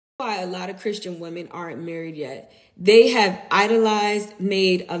Why a lot of Christian women aren't married yet. They have idolized,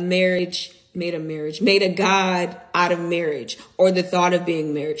 made a God out of marriage or the thought of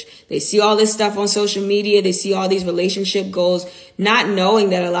being married. They see all this stuff on social media. They see all these relationship goals, not knowing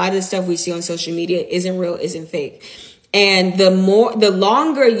that a lot of the stuff we see on social media isn't real, isn't fake. And the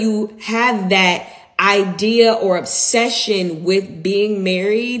longer you have that idea or obsession with being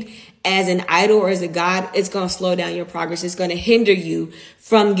married as an idol or as a God, it's going to slow down your progress. It's going to hinder you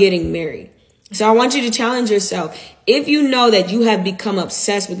from getting married. So I want you to challenge yourself. If you know that you have become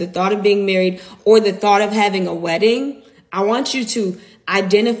obsessed with the thought of being married or the thought of having a wedding, I want you to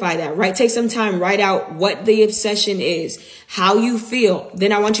identify that, right? Take some time, write out what the obsession is, how you feel.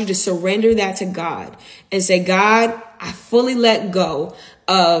 Then I want you to surrender that to God and say, God, I fully let go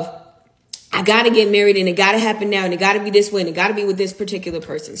of I got to get married and it got to happen now and it got to be this way and it got to be with this particular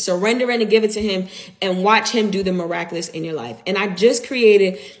person. Surrender and give it to him and watch him do the miraculous in your life. And I just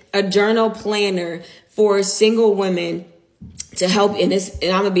created a journal planner for single women to help in this.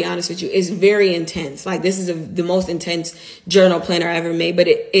 And I'm going to be honest with you, it's very intense. Like this is the most intense journal planner I ever made, but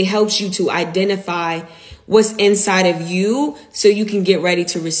it helps you to identify what's inside of you so you can get ready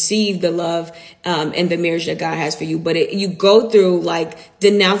to receive the love and the marriage that God has for you. But you go through like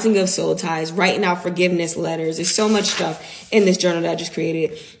denouncing of soul ties, writing out forgiveness letters. There's so much stuff in this journal that I just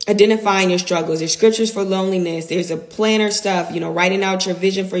created. Identifying your struggles. There's scriptures for loneliness. There's a planner stuff, writing out your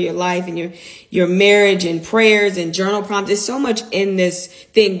vision for your life and your marriage and prayers and journal prompts. There's so much in this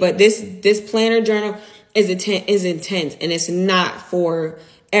thing, but this planner journal is intense and it's not for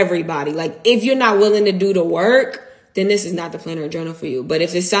everybody. Like if you're not willing to do the work, then this is not the planner journal for you. But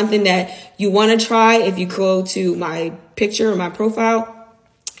if it's something that you want to try, if you go to my picture or my profile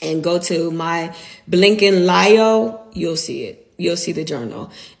and go to my Blinken Lio, you'll see it. You'll see the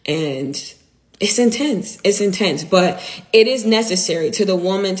journal. And it's intense. It's intense, but it is necessary to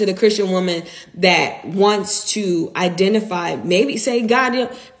the Christian woman that wants to identify, maybe say, God,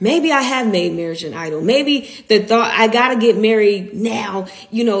 maybe I have made marriage an idol. Maybe the thought I got to get married now,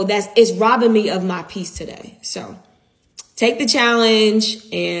 it's robbing me of my peace today. So take the challenge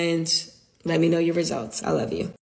and let me know your results. I love you.